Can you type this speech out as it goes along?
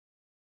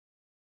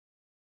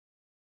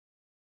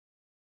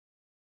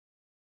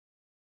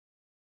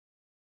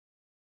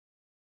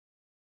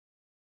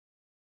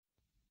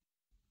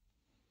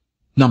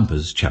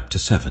Numbers chapter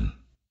 7.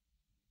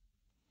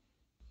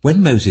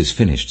 When Moses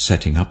finished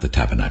setting up the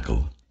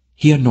tabernacle,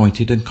 he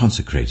anointed and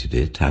consecrated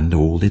it and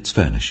all its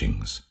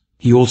furnishings.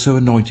 He also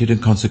anointed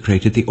and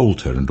consecrated the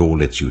altar and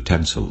all its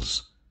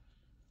utensils.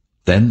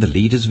 Then the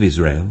leaders of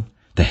Israel,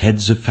 the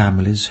heads of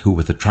families who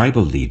were the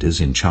tribal leaders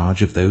in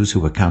charge of those who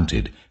were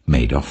counted,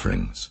 made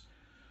offerings.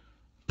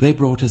 They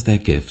brought as their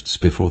gifts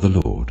before the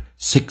Lord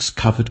 6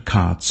 covered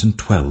carts and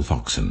 12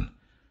 oxen,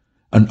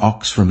 an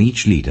ox from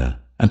each leader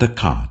and a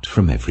cart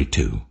from every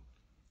 2.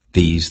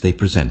 These they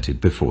presented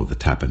before the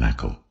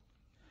tabernacle.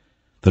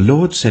 The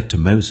Lord said to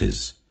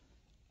Moses,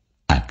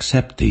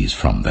 "Accept these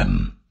from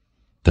them,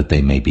 that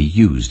they may be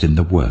used in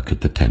the work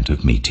at the tent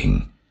of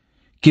meeting.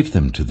 Give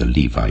them to the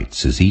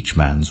Levites as each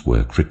man's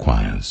work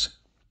requires."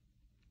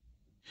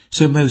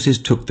 So Moses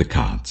took the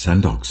carts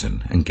and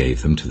oxen and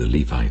gave them to the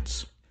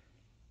Levites.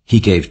 He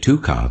gave 2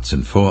 carts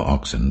and 4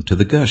 oxen to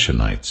the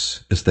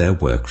Gershonites as their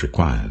work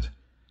required,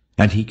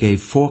 and he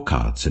gave 4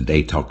 carts and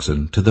 8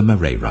 oxen to the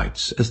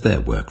Merarites as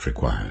their work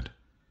required.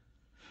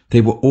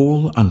 They were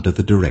all under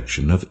the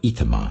direction of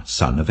Ithamar,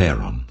 son of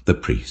Aaron, the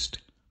priest.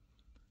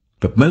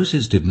 But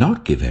Moses did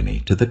not give any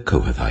to the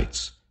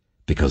Kohathites,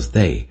 because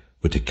they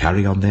were to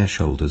carry on their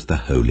shoulders the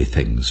holy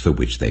things for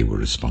which they were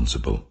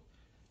responsible.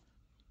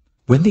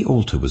 When the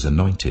altar was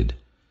anointed,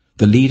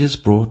 the leaders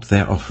brought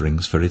their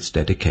offerings for its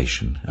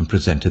dedication and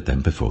presented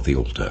them before the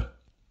altar.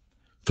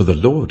 For the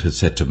Lord had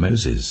said to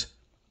Moses,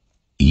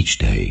 "Each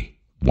day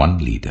 1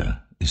 leader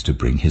is to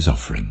bring his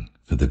offering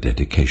for the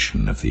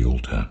dedication of the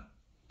altar."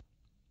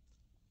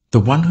 The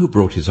one who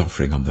brought his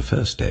offering on the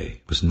first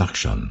day was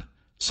Nachshon,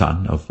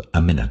 son of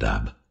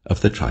Amminadab,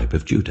 of the tribe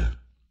of Judah.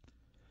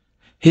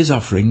 His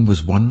offering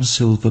was 1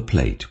 silver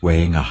plate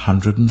weighing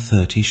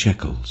 130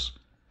 shekels,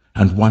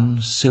 and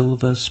 1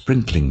 silver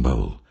sprinkling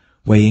bowl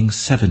weighing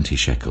 70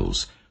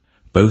 shekels,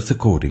 both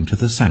according to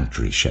the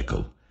sanctuary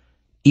shekel,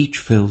 each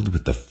filled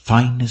with the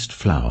finest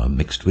flour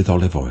mixed with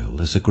olive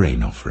oil as a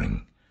grain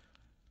offering.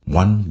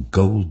 1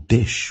 gold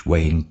dish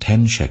weighing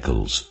 10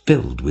 shekels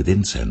filled with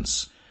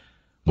incense,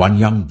 1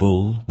 young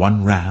bull,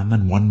 1 ram,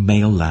 and 1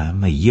 male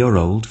lamb a year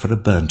old for a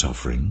burnt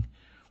offering,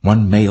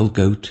 1 male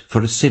goat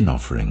for a sin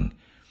offering,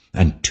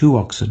 and 2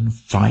 oxen,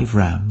 5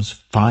 rams,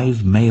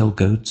 5 male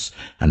goats,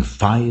 and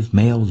 5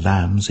 male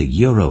lambs a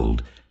year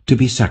old to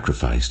be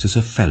sacrificed as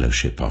a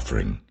fellowship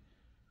offering.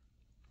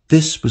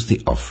 This was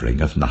the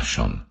offering of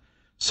Nachshon,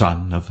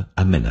 son of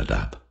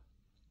Amminadab.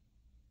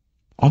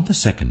 On the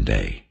second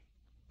day,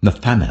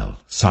 Nathanael,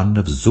 son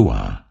of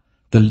Zuar,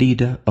 the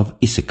leader of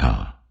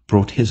Issachar,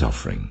 brought his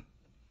offering.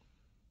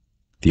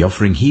 The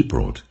offering he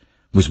brought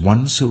was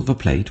 1 silver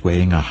plate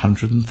weighing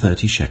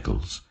 130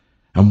 shekels,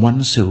 and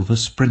 1 silver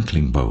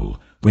sprinkling bowl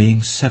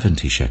weighing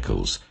 70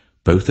 shekels,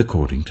 both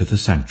according to the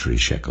sanctuary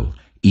shekel,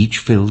 each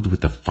filled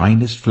with the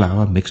finest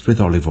flour mixed with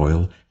olive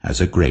oil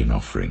as a grain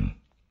offering.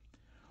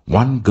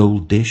 1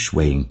 gold dish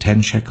weighing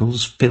 10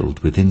 shekels filled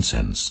with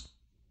incense,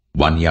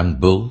 1 young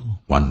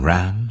bull, 1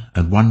 ram,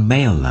 and 1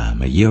 male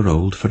lamb a year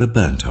old for a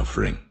burnt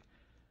offering,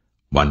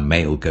 1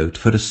 male goat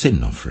for a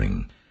sin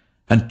offering,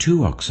 and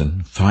 2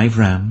 oxen, 5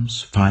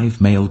 rams, 5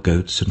 male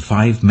goats, and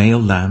 5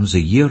 male lambs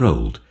a year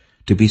old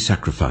to be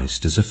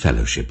sacrificed as a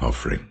fellowship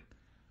offering.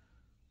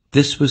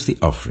 This was the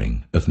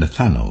offering of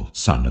Nathanael,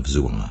 son of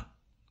Zuar.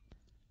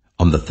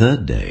 On the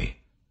third day,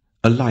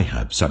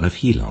 Eliab, son of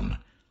Helon,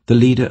 the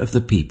leader of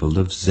the people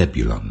of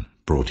Zebulun,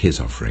 brought his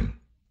offering.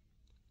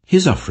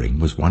 His offering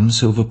was 1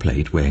 silver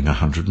plate weighing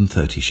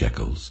 130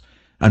 shekels,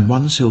 and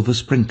 1 silver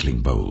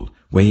sprinkling bowl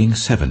weighing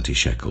 70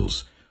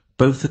 shekels,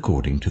 both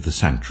according to the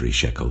sanctuary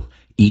shekel,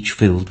 each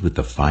filled with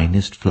the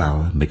finest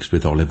flour mixed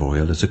with olive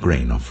oil as a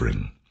grain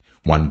offering.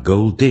 1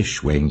 gold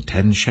dish weighing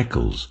 10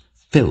 shekels,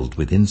 filled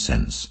with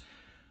incense,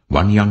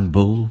 1 young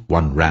bull,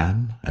 1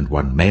 ram, and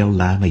 1 male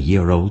lamb a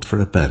year old for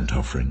a burnt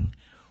offering,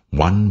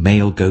 1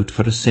 male goat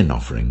for a sin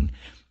offering,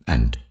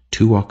 and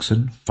 2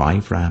 oxen,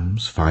 5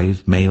 rams,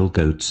 5 male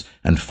goats,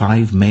 and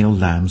 5 male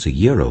lambs a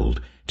year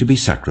old to be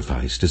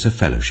sacrificed as a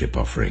fellowship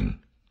offering.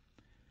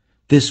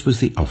 This was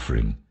the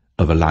offering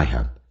of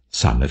Eliab,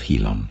 son of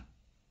Helon.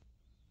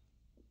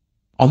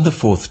 On the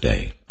 4th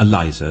day,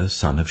 Eliezer,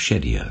 son of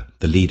Shedeur,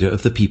 the leader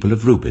of the people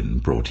of Reuben,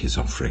 brought his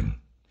offering.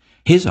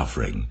 His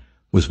offering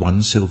was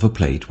 1 silver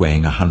plate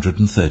weighing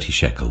 130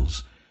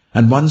 shekels,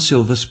 and 1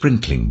 silver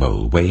sprinkling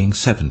bowl weighing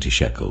 70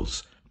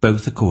 shekels,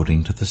 both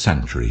according to the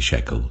sanctuary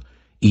shekel,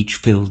 each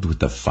filled with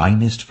the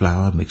finest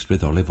flour mixed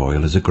with olive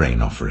oil as a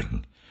grain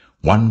offering,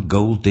 1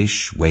 gold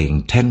dish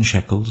weighing 10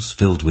 shekels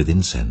filled with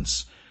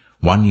incense,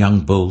 1 young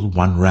bull,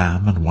 1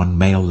 ram, and 1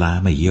 male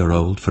lamb a year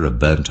old for a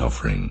burnt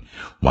offering,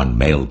 1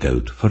 male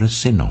goat for a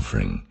sin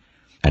offering,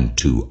 and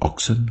 2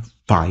 oxen,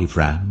 5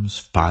 rams,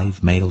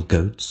 5 male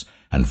goats,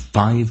 and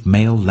 5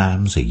 male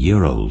lambs a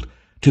year old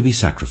to be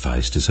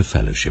sacrificed as a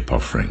fellowship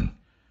offering.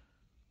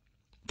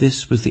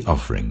 This was the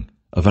offering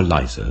of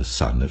Eliezer,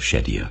 son of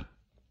Shedeur.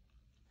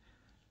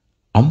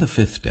 On the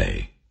 5th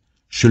day,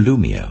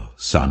 Shelumiel,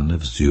 son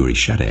of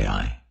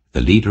Zurishaddai,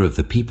 the leader of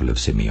the people of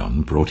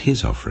Simeon, brought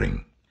his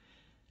offering.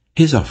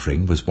 His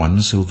offering was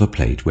 1 silver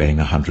plate weighing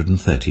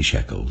 130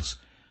 shekels,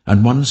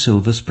 and 1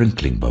 silver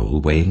sprinkling bowl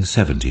weighing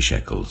 70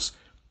 shekels,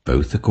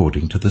 both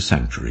according to the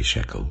sanctuary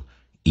shekel,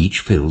 each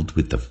filled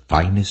with the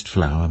finest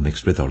flour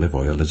mixed with olive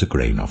oil as a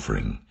grain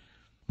offering.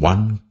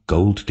 1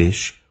 gold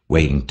dish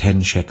weighing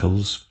 10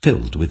 shekels,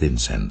 filled with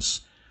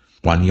incense.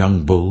 1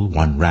 young bull,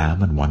 1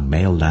 ram, and 1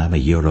 male lamb a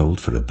year old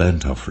for a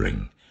burnt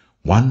offering.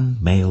 1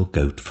 male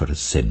goat for a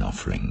sin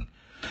offering.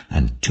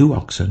 And 2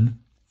 oxen,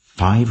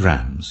 5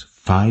 rams,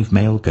 5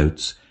 male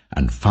goats,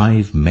 and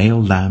 5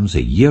 male lambs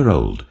a year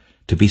old,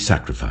 to be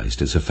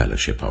sacrificed as a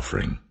fellowship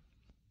offering.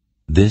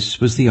 This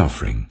was the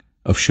offering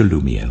of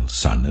Shelumiel,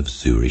 son of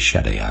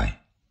Zurishaddai.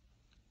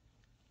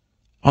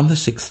 On the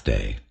 6th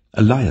day,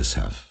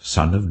 Eliasaph,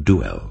 son of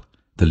Duel,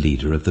 the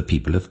leader of the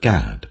people of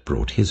Gad,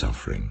 brought his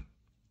offering.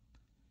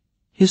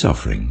 His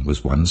offering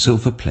was 1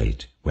 silver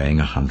plate weighing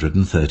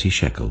 130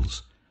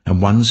 shekels,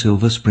 and 1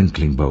 silver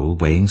sprinkling bowl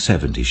weighing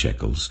 70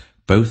 shekels,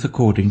 both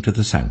according to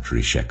the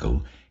sanctuary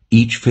shekel,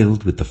 each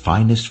filled with the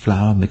finest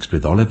flour mixed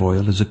with olive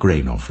oil as a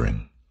grain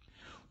offering.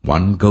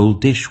 1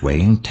 gold dish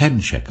weighing 10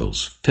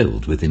 shekels,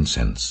 filled with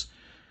incense.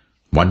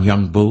 1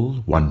 young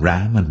bull, 1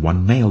 ram, and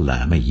 1 male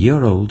lamb a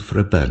year old for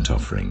a burnt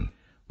offering.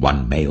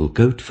 1 male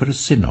goat for a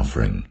sin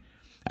offering.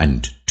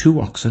 And 2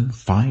 oxen,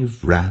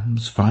 5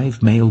 rams,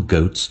 5 male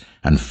goats,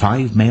 and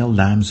 5 male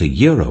lambs a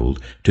year old,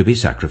 to be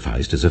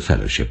sacrificed as a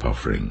fellowship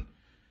offering.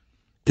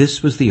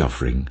 This was the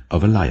offering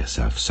of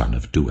Eliasaph, son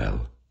of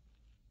Duel.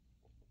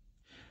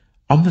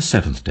 On the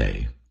 7th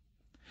day,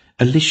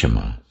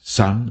 Elishama,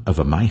 son of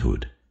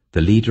Ammihud,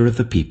 the leader of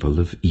the people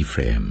of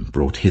Ephraim,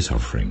 brought his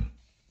offering.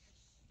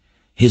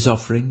 His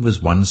offering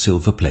was 1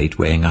 silver plate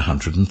weighing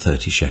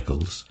 130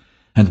 shekels,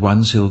 and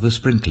 1 silver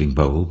sprinkling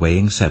bowl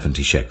weighing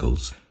 70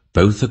 shekels,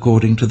 both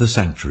according to the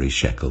sanctuary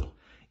shekel,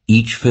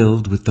 each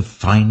filled with the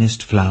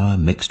finest flour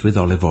mixed with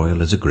olive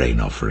oil as a grain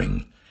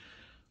offering.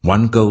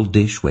 1 gold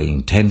dish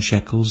weighing 10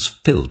 shekels,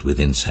 filled with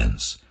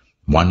incense.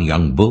 1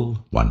 young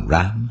bull, 1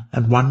 ram,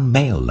 and 1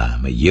 male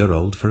lamb a year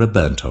old for a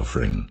burnt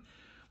offering.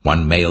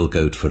 1 male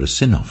goat for a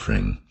sin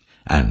offering.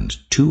 And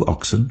 2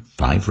 oxen,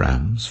 5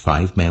 rams,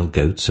 5 male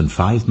goats, and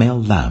 5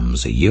 male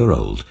lambs a year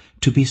old,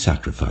 to be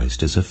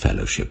sacrificed as a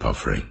fellowship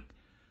offering.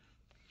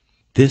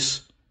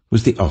 This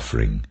was the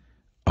offering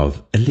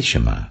of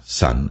Elishama,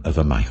 son of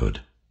Ammihud.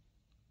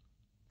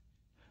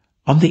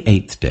 On the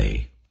 8th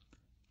day,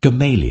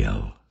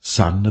 Gamaliel,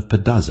 son of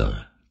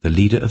Pedazur, the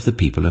leader of the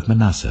people of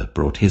Manasseh,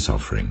 brought his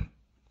offering.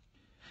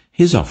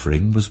 His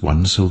offering was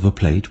 1 silver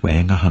plate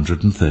weighing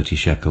 130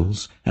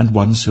 shekels, and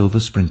 1 silver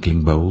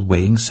sprinkling bowl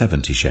weighing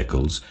 70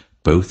 shekels,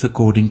 both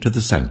according to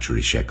the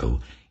sanctuary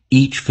shekel,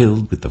 each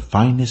filled with the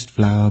finest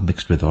flour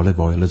mixed with olive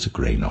oil as a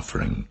grain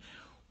offering.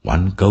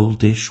 1 gold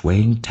dish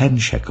weighing 10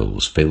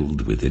 shekels,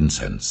 filled with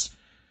incense.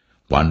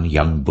 1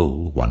 young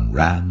bull, 1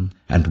 ram,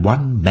 and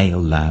 1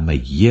 male lamb a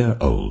year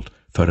old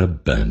for a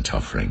burnt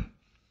offering.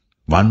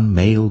 1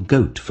 male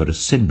goat for a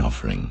sin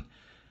offering.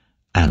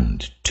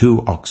 And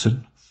 2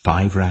 oxen,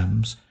 5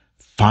 rams,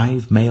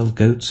 5 male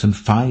goats, and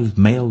 5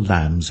 male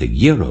lambs a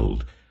year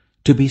old,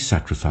 to be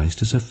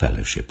sacrificed as a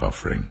fellowship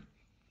offering.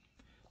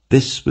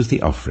 This was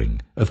the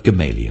offering of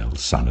Gamaliel,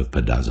 son of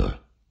Pedazur.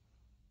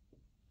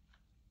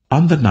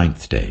 On the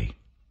 9th day,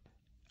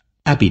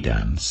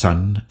 Abidan,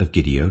 son of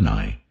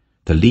Gideoni,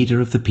 the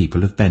leader of the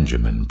people of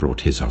Benjamin,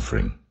 brought his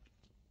offering.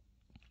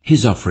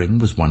 His offering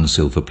was 1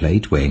 silver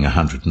plate weighing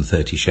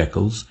 130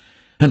 shekels,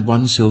 and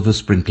 1 silver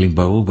sprinkling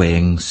bowl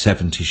weighing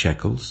 70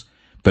 shekels,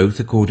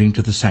 both according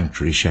to the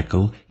sanctuary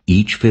shekel,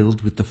 each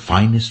filled with the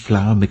finest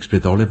flour mixed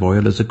with olive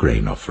oil as a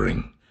grain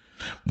offering.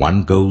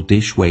 1 gold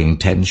dish weighing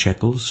 10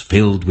 shekels,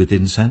 filled with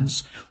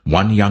incense.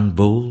 1 young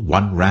bull,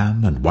 1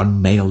 ram, and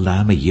 1 male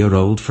lamb a year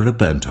old for a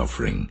burnt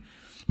offering.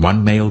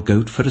 1 male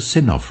goat for a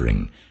sin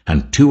offering,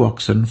 and 2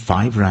 oxen,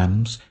 5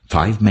 rams,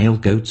 5 male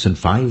goats, and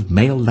 5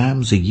 male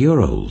lambs a year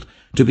old,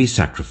 to be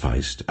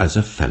sacrificed as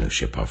a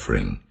fellowship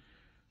offering.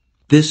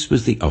 This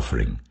was the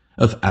offering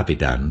of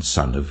Abidan,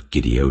 son of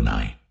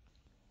Gideoni.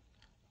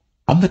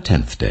 On the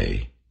 10th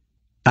day,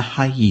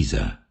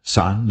 Ahiezer,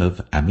 son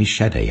of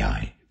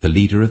Ammishaddai, the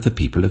leader of the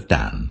people of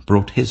Dan,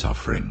 brought his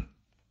offering.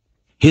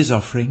 His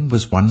offering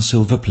was 1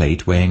 silver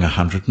plate weighing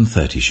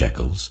 130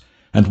 shekels,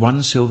 and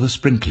 1 silver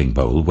sprinkling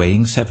bowl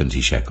weighing 70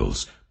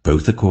 shekels,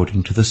 both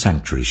according to the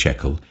sanctuary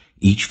shekel,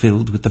 each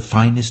filled with the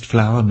finest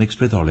flour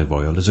mixed with olive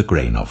oil as a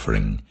grain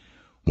offering.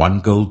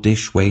 1 gold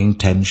dish weighing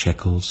 10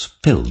 shekels,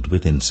 filled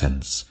with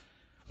incense.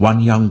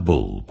 1 young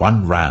bull,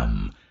 1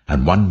 ram,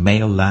 and 1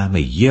 male lamb a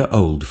year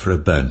old for a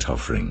burnt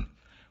offering.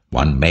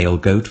 1 male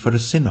goat for a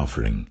sin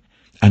offering,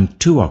 and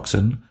 2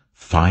 oxen,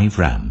 5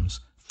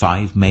 rams,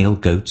 5 male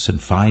goats,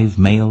 and 5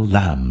 male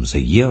lambs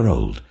a year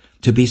old,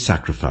 to be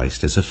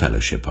sacrificed as a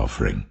fellowship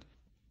offering.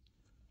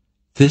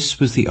 This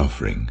was the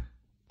offering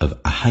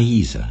of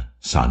Ahiezer,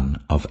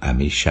 son of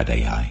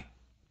Ammishaddai.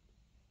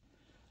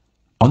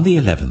 On the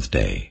 11th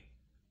day,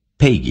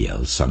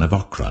 Pagiel, son of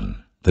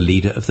Ochran, the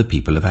leader of the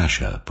people of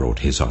Asher, brought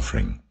his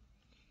offering.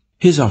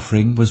 His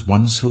offering was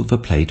 1 silver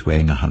plate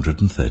weighing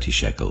 130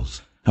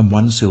 shekels, and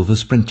 1 silver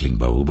sprinkling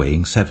bowl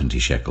weighing 70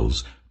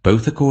 shekels,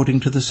 both according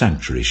to the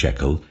sanctuary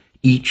shekel,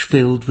 each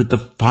filled with the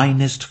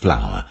finest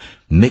flour,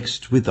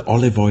 mixed with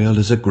olive oil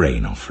as a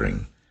grain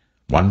offering,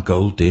 1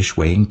 gold dish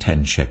weighing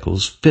 10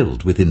 shekels,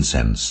 filled with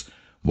incense,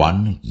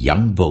 1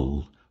 young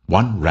bull,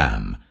 1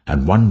 ram,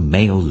 and 1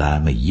 male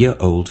lamb a year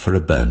old for a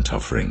burnt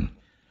offering,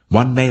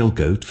 1 male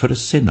goat for a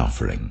sin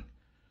offering,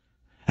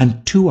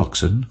 and 2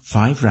 oxen,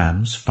 5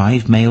 rams,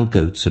 5 male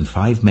goats, and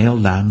 5 male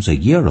lambs a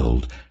year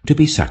old to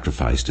be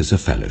sacrificed as a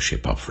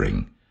fellowship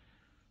offering.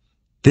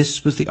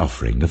 This was the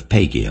offering of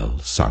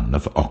Pagiel, son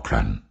of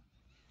Ochran.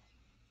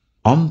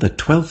 On the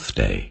 12th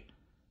day,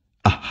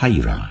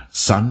 Ahira,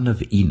 son of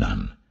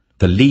Enan,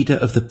 the leader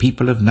of the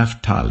people of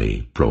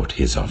Naphtali, brought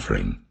his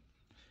offering.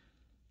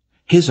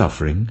 His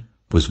offering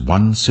was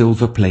 1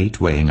 silver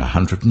plate weighing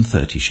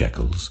 130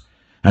 shekels,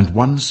 and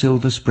 1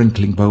 silver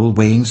sprinkling bowl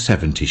weighing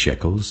 70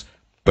 shekels,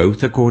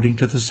 both according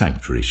to the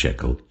sanctuary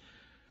shekel,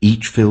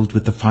 each filled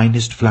with the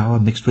finest flour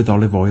mixed with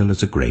olive oil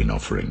as a grain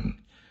offering,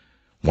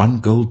 1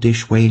 gold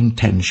dish weighing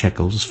 10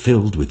 shekels,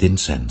 filled with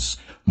incense,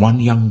 1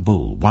 young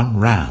bull, 1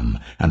 ram,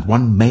 and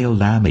 1 male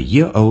lamb a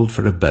year old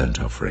for a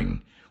burnt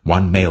offering,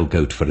 1 male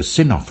goat for a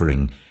sin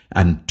offering,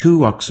 and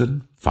 2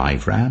 oxen,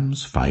 5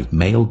 rams, 5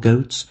 male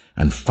goats,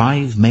 and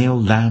 5 male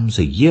lambs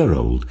a year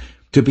old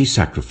to be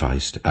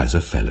sacrificed as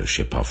a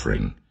fellowship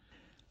offering.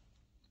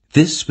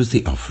 This was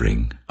the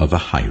offering of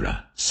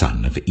Ahira,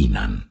 son of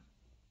Enan.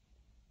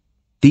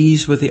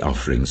 These were the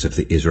offerings of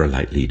the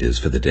Israelite leaders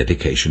for the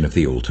dedication of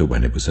the altar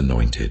when it was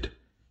anointed: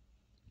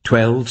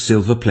 12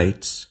 silver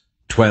plates,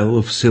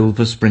 12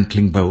 silver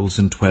sprinkling bowls,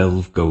 and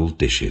 12 gold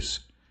dishes.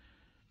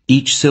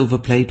 Each silver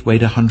plate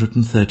weighed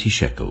 130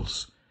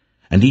 shekels,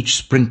 and each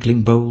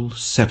sprinkling bowl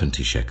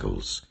 70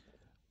 shekels.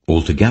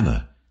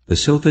 Altogether, the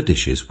silver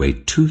dishes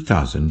weighed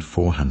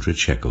 2,400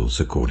 shekels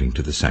according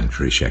to the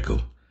sanctuary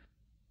shekel.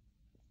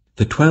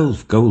 The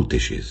 12 gold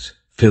dishes,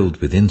 filled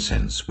with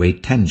incense,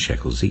 weighed 10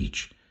 shekels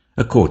each,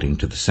 according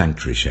to the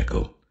sanctuary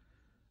shekel.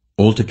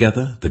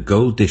 Altogether, the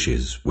gold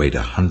dishes weighed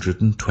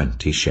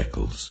 120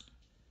 shekels.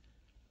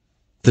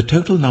 The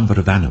total number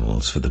of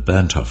animals for the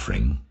burnt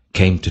offering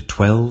came to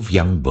 12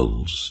 young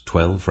bulls,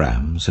 12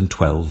 rams, and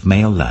 12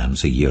 male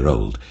lambs a year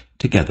old,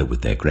 together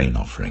with their grain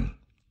offering.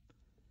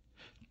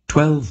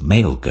 12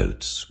 male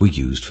goats were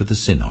used for the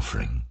sin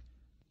offering.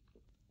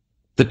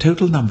 The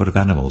total number of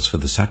animals for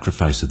the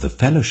sacrifice of the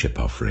fellowship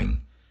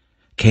offering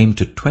came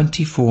to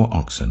 24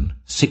 oxen,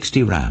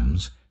 60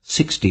 rams,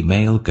 60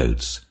 male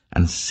goats,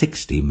 and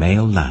 60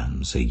 male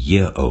lambs a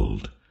year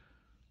old.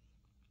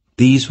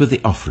 These were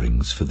the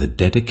offerings for the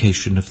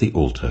dedication of the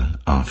altar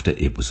after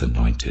it was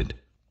anointed.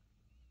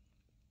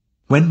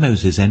 When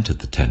Moses entered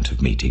the tent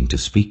of meeting to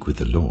speak with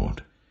the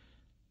Lord,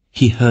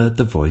 he heard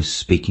the voice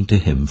speaking to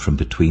him from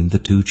between the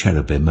 2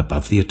 cherubim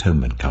above the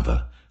atonement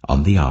cover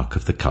on the ark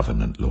of the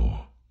covenant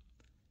law.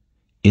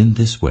 In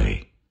this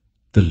way,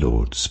 the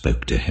Lord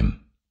spoke to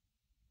him.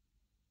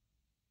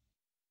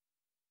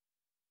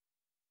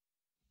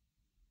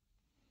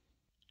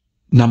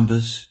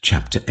 Numbers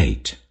chapter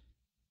 8.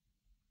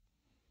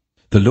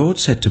 The Lord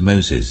said to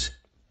Moses,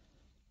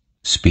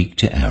 "Speak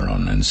to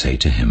Aaron and say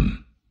to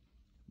him,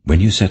 when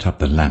you set up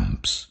the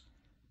lamps,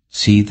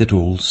 see that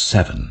all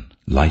 7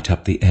 light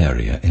up the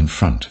area in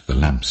front of the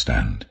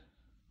lampstand."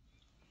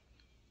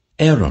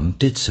 Aaron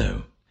did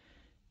so.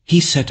 He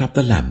set up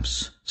the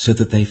lamps so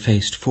that they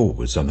faced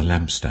forwards on the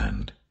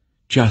lampstand,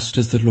 just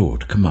as the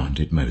Lord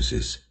commanded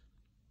Moses.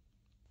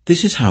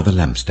 This is how the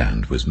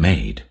lampstand was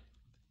made.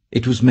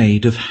 It was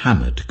made of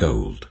hammered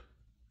gold,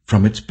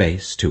 from its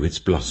base to its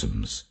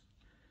blossoms.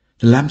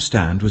 The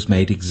lampstand was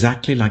made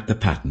exactly like the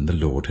pattern the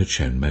Lord had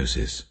shown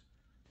Moses.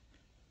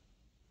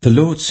 The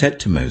Lord said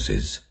to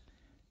Moses,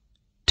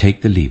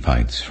 "Take the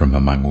Levites from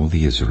among all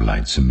the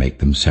Israelites and make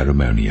them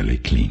ceremonially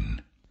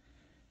clean.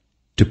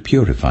 To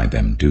purify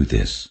them, do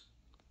this: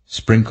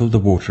 sprinkle the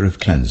water of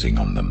cleansing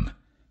on them,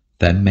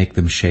 then make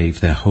them shave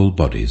their whole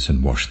bodies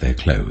and wash their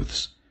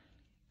clothes,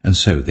 and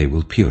so they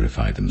will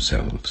purify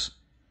themselves.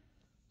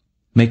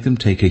 Make them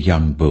take a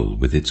young bull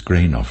with its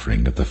grain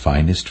offering of the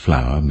finest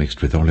flour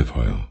mixed with olive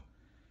oil.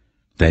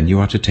 Then you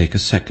are to take a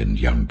second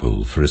young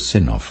bull for a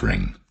sin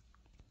offering.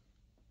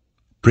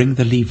 Bring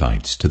the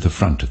Levites to the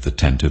front of the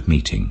tent of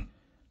meeting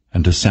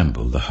and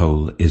assemble the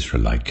whole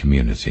Israelite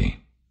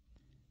community.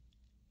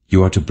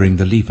 You are to bring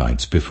the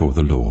Levites before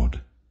the Lord,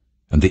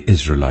 and the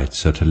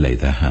Israelites are to lay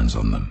their hands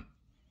on them.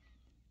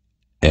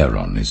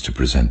 Aaron is to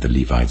present the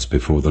Levites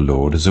before the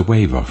Lord as a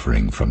wave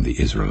offering from the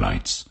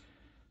Israelites,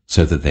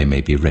 so that they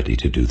may be ready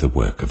to do the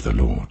work of the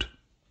Lord.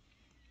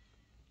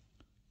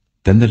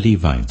 Then the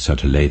Levites are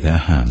to lay their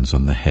hands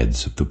on the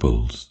heads of the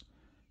bulls,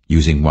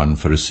 using one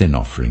for a sin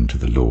offering to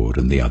the Lord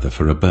and the other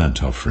for a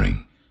burnt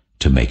offering,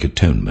 to make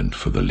atonement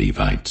for the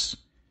Levites.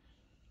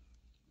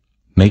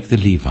 Make the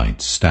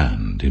Levites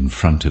stand in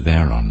front of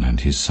Aaron and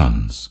his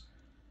sons,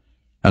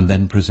 and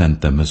then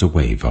present them as a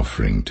wave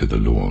offering to the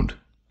Lord.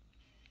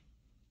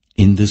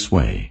 In this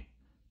way,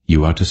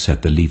 you are to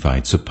set the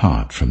Levites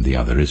apart from the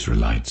other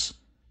Israelites,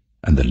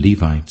 and the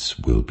Levites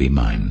will be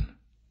mine.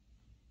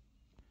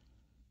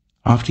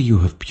 After you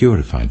have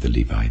purified the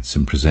Levites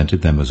and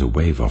presented them as a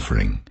wave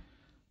offering,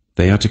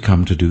 They are to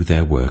come to do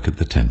their work at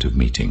the tent of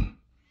meeting.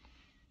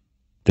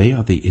 They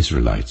are the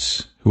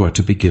Israelites who are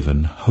to be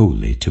given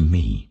wholly to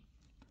me.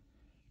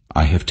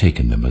 I have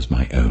taken them as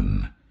my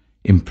own,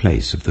 in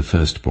place of the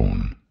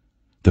firstborn,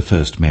 the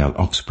first male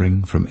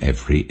offspring from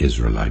every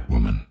Israelite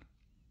woman.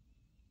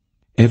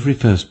 Every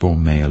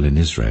firstborn male in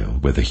Israel,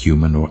 whether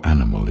human or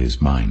animal,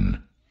 is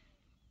mine.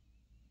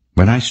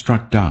 When I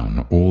struck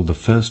down all the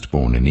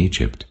firstborn in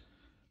Egypt,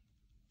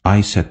 I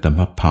set them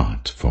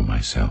apart for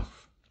myself.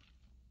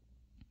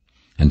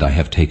 And I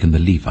have taken the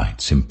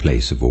Levites in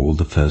place of all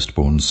the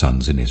firstborn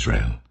sons in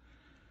Israel.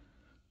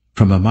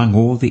 From among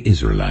all the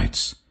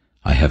Israelites,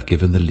 I have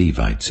given the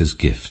Levites as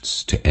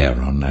gifts to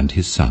Aaron and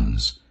his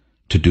sons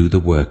to do the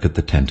work at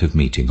the tent of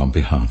meeting on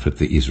behalf of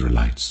the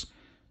Israelites,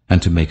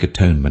 and to make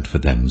atonement for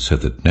them so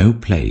that no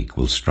plague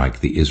will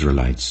strike the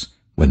Israelites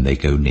when they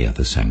go near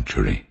the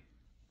sanctuary.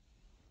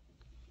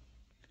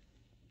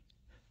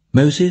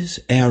 Moses,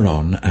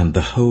 Aaron, and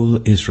the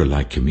whole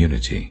Israelite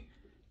community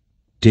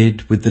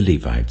did with the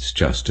Levites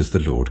just as the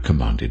Lord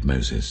commanded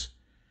Moses.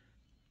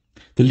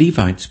 The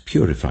Levites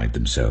purified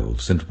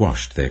themselves and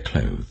washed their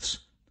clothes.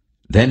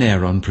 Then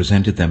Aaron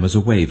presented them as a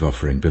wave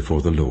offering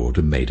before the Lord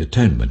and made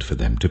atonement for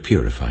them to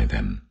purify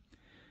them.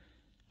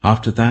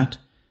 After that,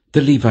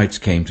 the Levites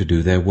came to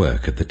do their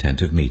work at the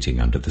tent of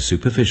meeting under the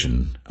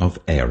supervision of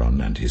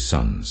Aaron and his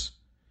sons.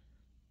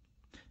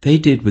 They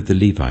did with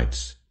the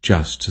Levites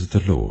just as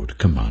the Lord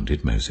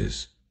commanded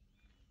Moses.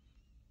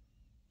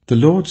 The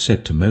Lord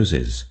said to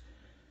Moses,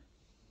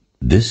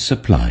 "This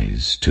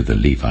applies to the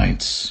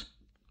Levites.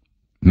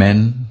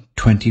 Men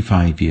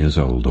 25 years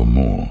old or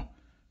more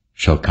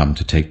shall come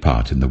to take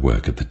part in the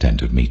work at the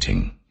tent of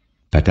meeting,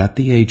 but at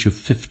the age of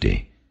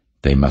 50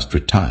 they must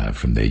retire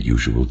from their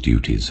usual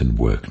duties and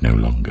work no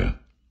longer.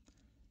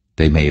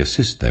 They may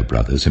assist their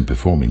brothers in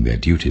performing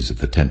their duties at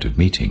the tent of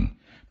meeting,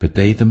 but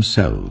they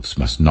themselves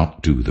must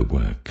not do the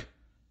work.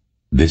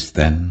 This,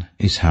 then,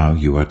 is how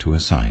you are to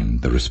assign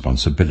the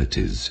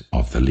responsibilities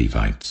of the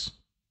Levites."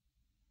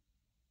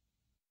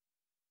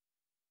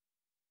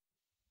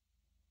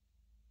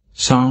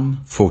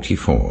 Psalm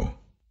 44.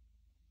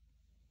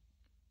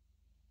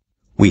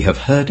 We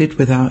have heard it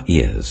with our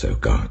ears, O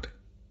God.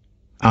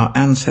 Our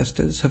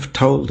ancestors have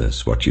told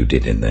us what you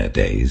did in their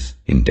days,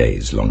 in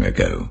days long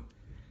ago.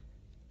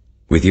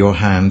 With your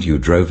hand you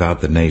drove out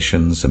the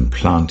nations and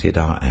planted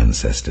our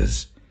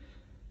ancestors.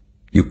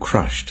 You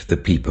crushed the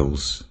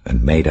peoples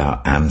and made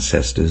our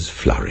ancestors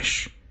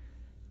flourish.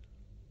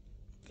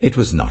 It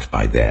was not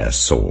by their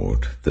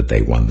sword that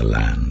they won the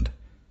land,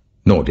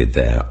 nor did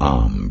their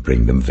arm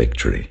bring them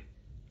victory.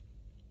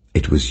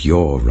 It was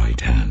your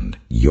right hand,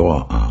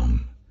 your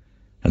arm,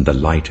 and the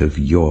light of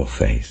your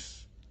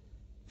face,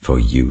 for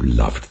you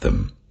loved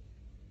them.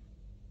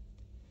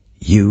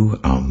 You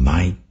are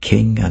my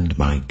King and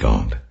my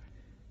God,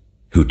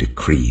 who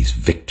decrees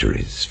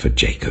victories for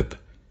Jacob.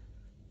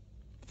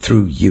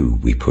 Through you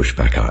we push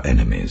back our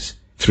enemies.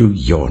 Through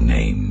your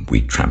name we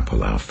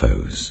trample our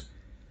foes.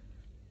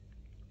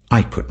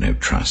 I put no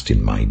trust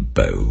in my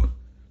bow.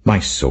 My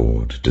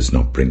sword does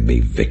not bring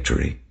me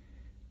victory.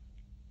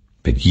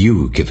 But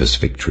you give us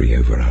victory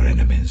over our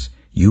enemies.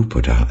 You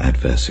put our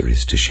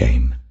adversaries to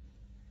shame.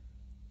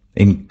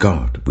 In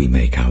God we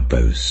make our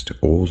boast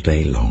all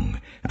day long,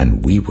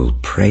 and we will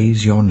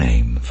praise your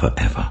name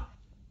forever.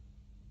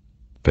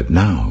 But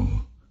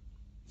now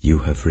you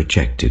have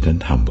rejected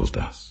and humbled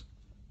us.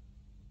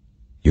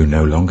 You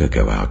no longer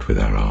go out with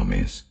our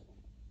armies.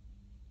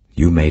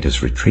 You made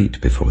us retreat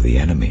before the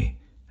enemy,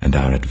 and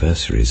our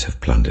adversaries have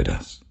plundered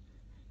us.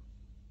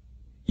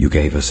 You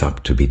gave us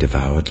up to be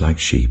devoured like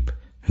sheep,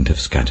 and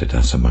have scattered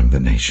us among the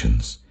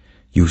nations.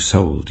 You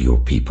sold your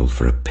people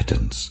for a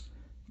pittance,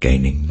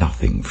 gaining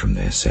nothing from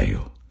their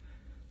sale.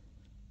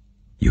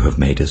 You have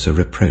made us a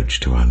reproach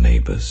to our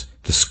neighbors,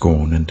 the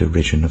scorn and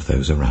derision of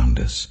those around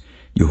us.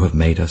 You have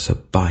made us a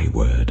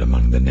byword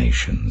among the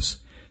nations.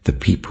 The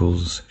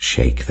peoples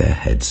shake their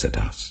heads at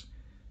us.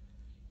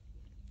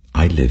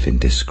 I live in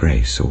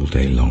disgrace all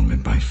day long,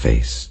 and my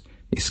face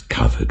is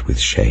covered with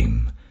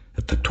shame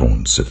at the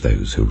taunts of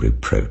those who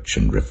reproach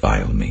and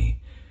revile me,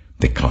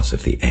 because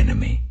of the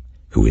enemy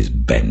who is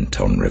bent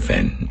on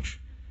revenge.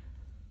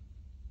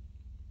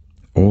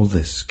 All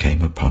this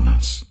came upon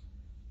us,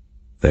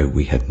 though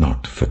we had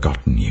not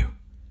forgotten you.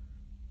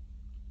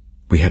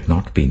 We had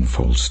not been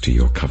false to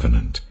your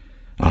covenant.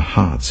 Our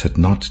hearts had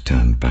not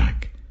turned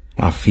back.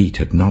 Our feet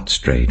had not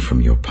strayed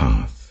from your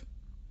path.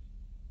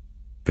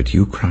 But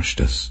you crushed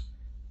us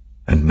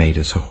and made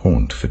us a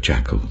haunt for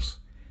jackals.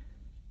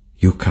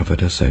 You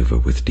covered us over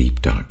with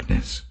deep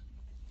darkness.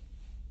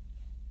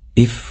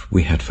 If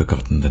we had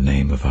forgotten the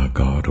name of our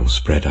God or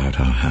spread out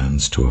our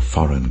hands to a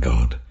foreign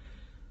god,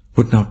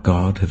 would not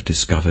God have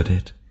discovered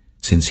it,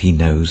 since he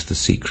knows the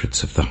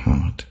secrets of the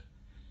heart?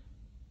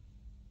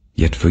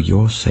 Yet for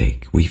your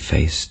sake we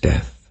face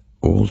death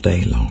all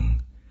day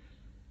long.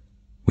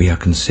 We are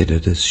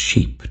considered as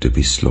sheep to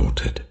be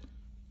slaughtered.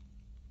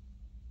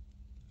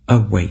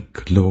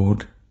 Awake,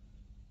 Lord!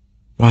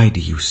 Why do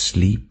you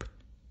sleep?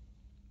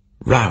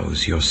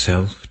 Rouse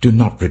yourself, do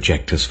not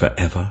reject us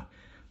forever.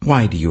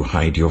 Why do you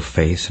hide your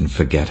face and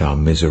forget our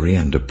misery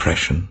and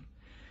oppression?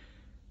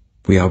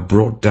 We are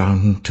brought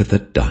down to the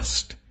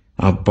dust.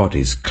 Our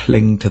bodies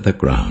cling to the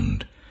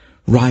ground.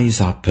 Rise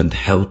up and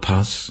help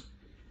us.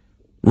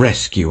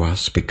 Rescue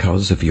us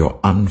because of your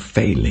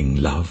unfailing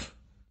love.